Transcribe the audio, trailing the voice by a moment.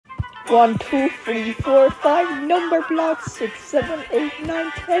1, 2, 3, 4, 5 number blocks, 6, 7, 8,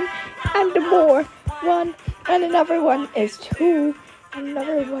 9, 10, and more. 1, and another one is 2, and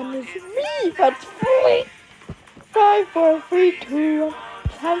another one is 3. That's 3. 5, 4, 3, 2, 1.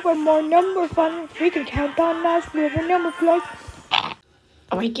 Time for more number fun. We can count on last with a number blocks.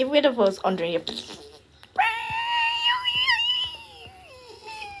 Alright, get rid of those under here.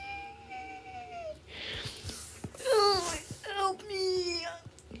 Help me.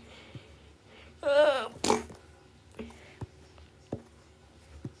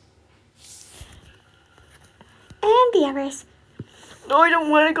 And the others. No, I don't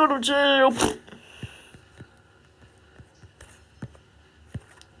want to go to jail.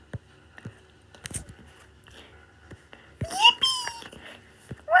 Yippee!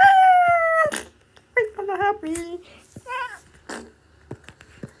 It's gonna help me.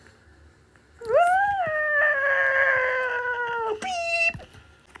 Beep.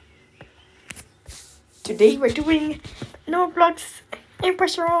 Today we're doing no blocks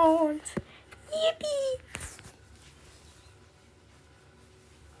impressions. Yippee!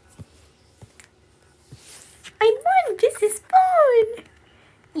 I won! This is fun!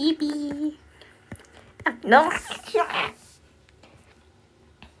 Yippee! Oh, no!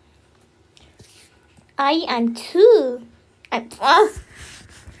 I am 2. I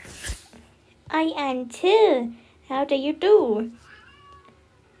am 2. How do you do?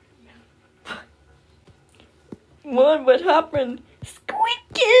 What happened? Squid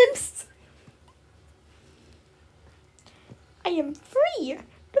Games! I am 3.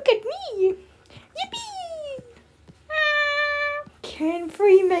 Look at me! Yippee! Can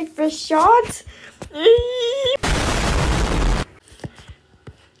 3 make the shot?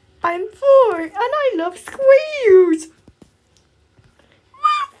 I'm 4 and I love squares.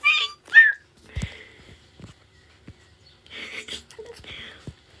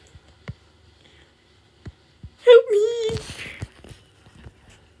 Help me.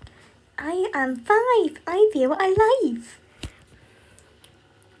 I am 5. I feel alive.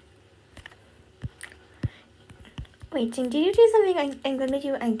 Wait, did you do something I'm gonna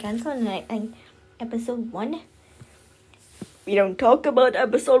do and cancel on episode 1? We don't talk about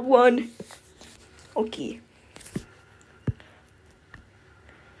episode 1. Okay.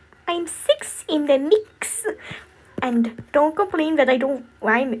 I'm 6 in the mix. And don't complain that I don't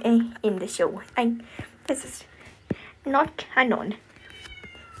rhyme in the show. This is not canon.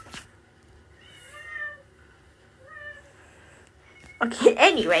 Okay,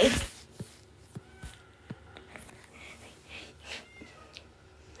 anyway.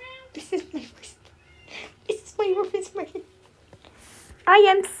 This is my first. This is my first one. I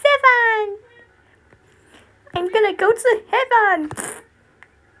am 7. I'm gonna go to heaven.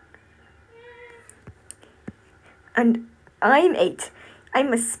 And I'm 8.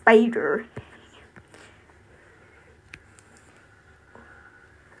 I'm a spider.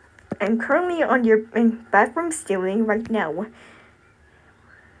 I'm currently on your bathroom ceiling right now.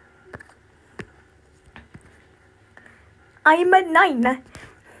 I'm a 9.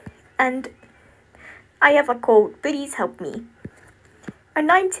 And I have a cold. Please help me.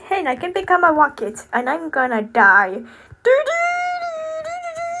 And I'm 10. I can become a rocket. And I'm gonna die.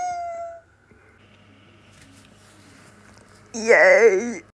 Yay!